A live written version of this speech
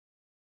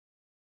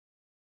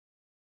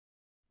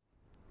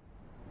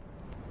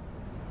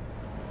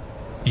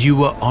You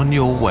were on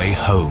your way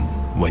home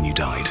when you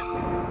died.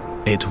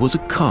 It was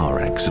a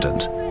car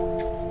accident.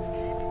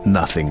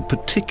 Nothing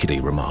particularly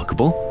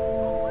remarkable,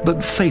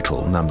 but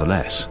fatal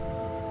nonetheless.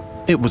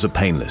 It was a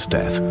painless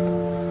death.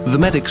 The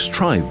medics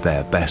tried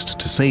their best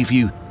to save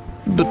you,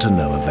 but to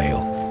no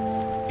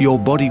avail. Your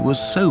body was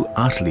so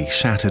utterly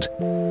shattered,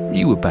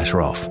 you were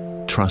better off,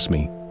 trust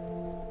me.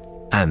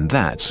 And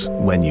that's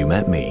when you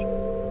met me.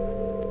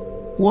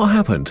 What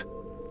happened?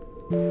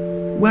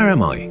 Where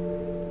am I?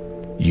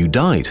 You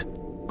died,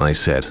 I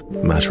said,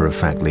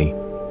 matter-of-factly.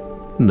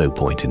 No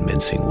point in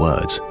mincing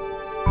words.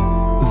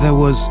 There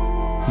was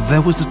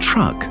a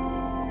truck,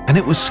 and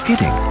it was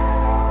skidding.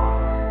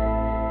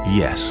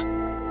 Yes.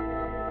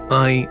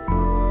 I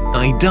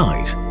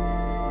died.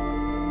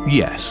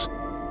 Yes.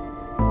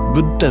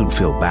 But don't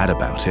feel bad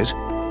about it.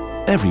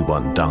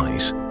 Everyone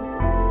dies.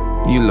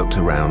 You looked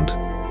around.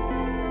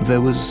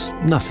 There was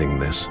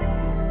nothingness,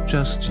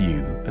 just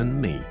you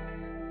and me.